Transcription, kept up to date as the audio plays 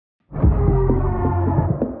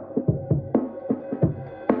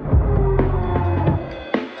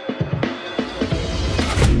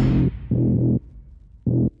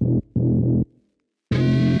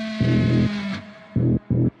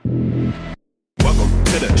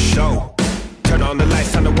to the show. Turn on the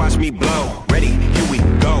lights, time to watch me blow. Ready, here we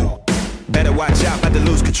go. Better watch out, about to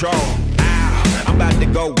lose control. Ow, I'm about to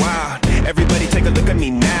go wild. Everybody take a look at me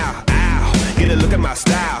now. Ow, get a look at my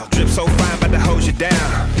style. Drip so fine, about to hold you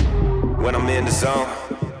down. When I'm in the zone,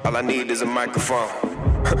 all I need is a microphone.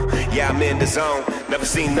 Yeah, I'm in the zone. Never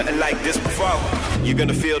seen nothing like this before. You're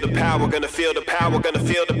gonna feel the power, gonna feel the power, gonna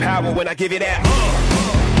feel the power when I give you that.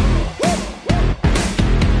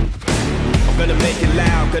 I'm gonna make it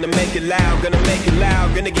loud, gonna make it loud, gonna make it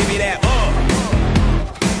loud, gonna give you that.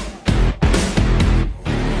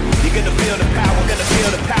 You're gonna feel the power, gonna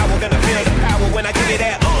feel the power, gonna feel the power when I give you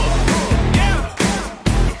that.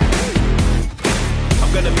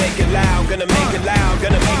 I'm gonna make it loud, gonna make it loud,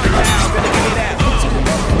 gonna make it loud, gonna give you that.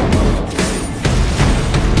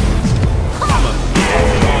 I'm a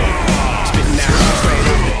spitting out straight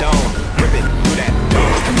off the dome, ripping through that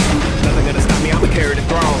dome. Nothing gonna stop me, I'ma carry the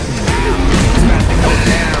throne. It's about to go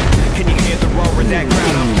down. Can you hear the roar of that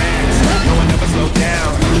crowd? I'm fast, no one ever slow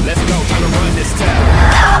down. Let's go, tryna run this town.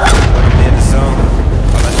 When I'm in the zone,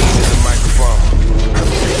 all I need is a microphone.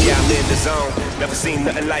 Yeah, I'm in the zone, never seen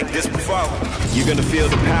nothing like this before. You're gonna feel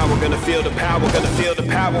the power, gonna feel the power, gonna feel the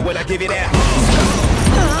power when I give you that.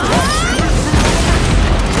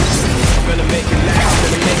 Gonna make it loud,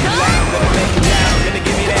 gonna make it loud, gonna make it loud, gonna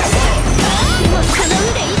give you that.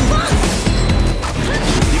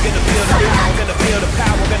 You're gonna feel the power, gonna feel the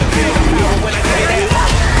power, gonna feel the power when I give you that.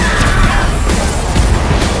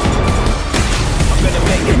 I'm gonna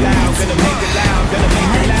make it loud, gonna make it loud, gonna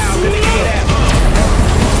make it loud, gonna give you that.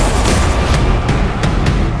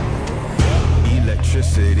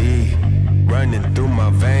 Electricity running through my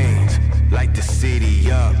veins, light the city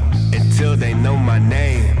up until they know my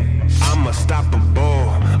name. I'm unstoppable,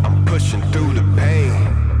 I'm pushing through the pain.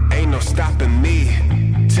 Ain't no stopping me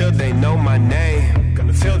till they know my name.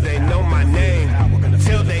 Till they know my name.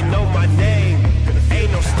 Till they know my name.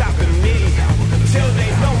 Ain't no stopping me till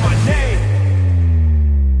they know my name.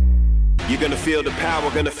 You're gonna feel the power,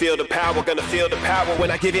 gonna feel the power, gonna feel the power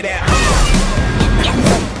when I give you that.